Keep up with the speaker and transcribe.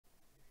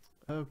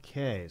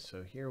Okay,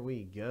 so here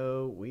we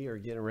go. We are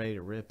getting ready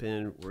to rip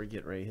in. We're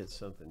getting ready to hit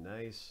something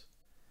nice.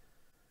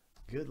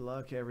 Good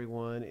luck,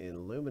 everyone,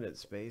 in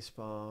Luminance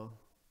Baseball.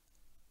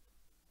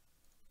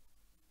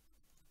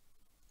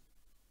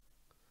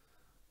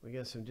 We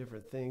got some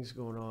different things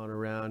going on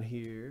around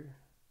here.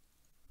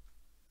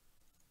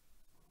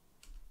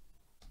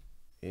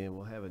 And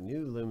we'll have a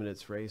new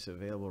Luminance race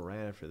available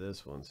right after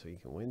this one, so you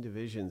can win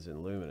divisions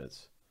in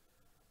Luminance.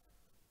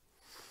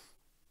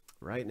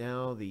 Right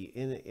now, the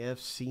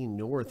NFC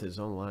North is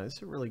online.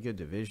 It's a really good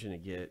division to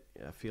get.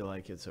 I feel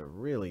like it's a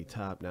really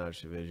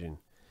top-notch division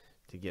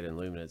to get in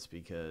Luminance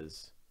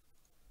because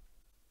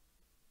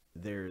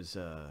there's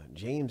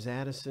James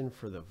Addison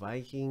for the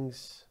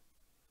Vikings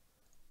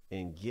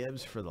and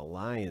Gibbs for the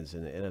Lions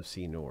in the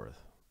NFC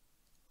North.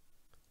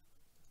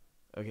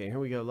 Okay, here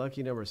we go.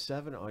 Lucky number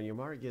 7. On your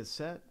mark, get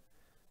set,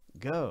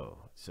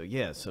 go. So,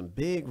 yeah, some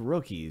big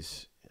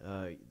rookies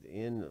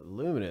in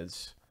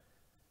Luminance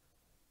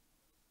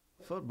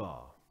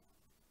football.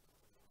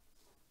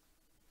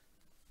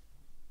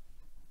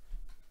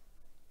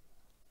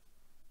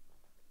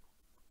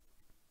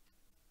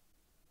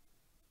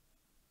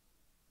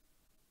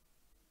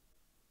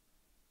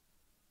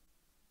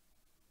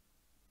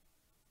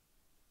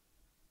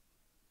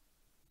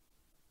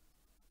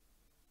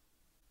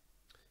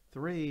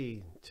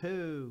 Three,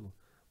 two,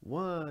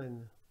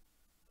 one.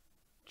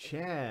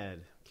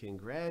 Chad,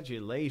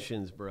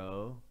 congratulations,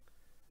 bro.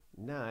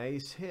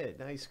 Nice hit.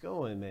 Nice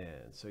going,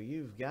 man. So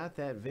you've got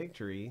that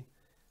victory.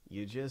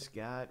 You just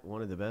got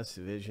one of the best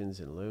divisions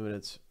in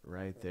Luminance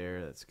right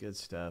there. That's good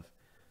stuff.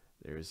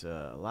 There's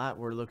a lot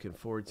we're looking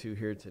forward to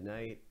here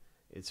tonight.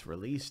 It's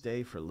release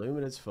day for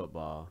Luminance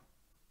football.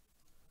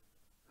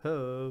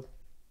 Ho!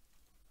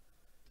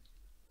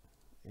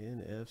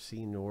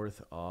 NFC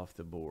North off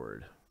the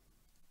board.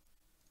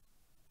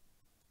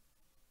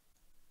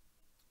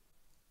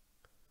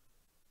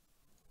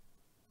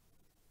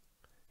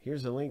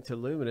 Here's a link to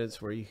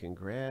Luminance where you can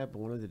grab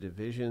one of the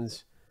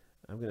divisions.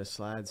 I'm going to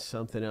slide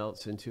something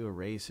else into a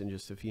race in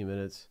just a few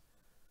minutes.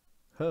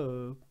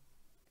 Hope.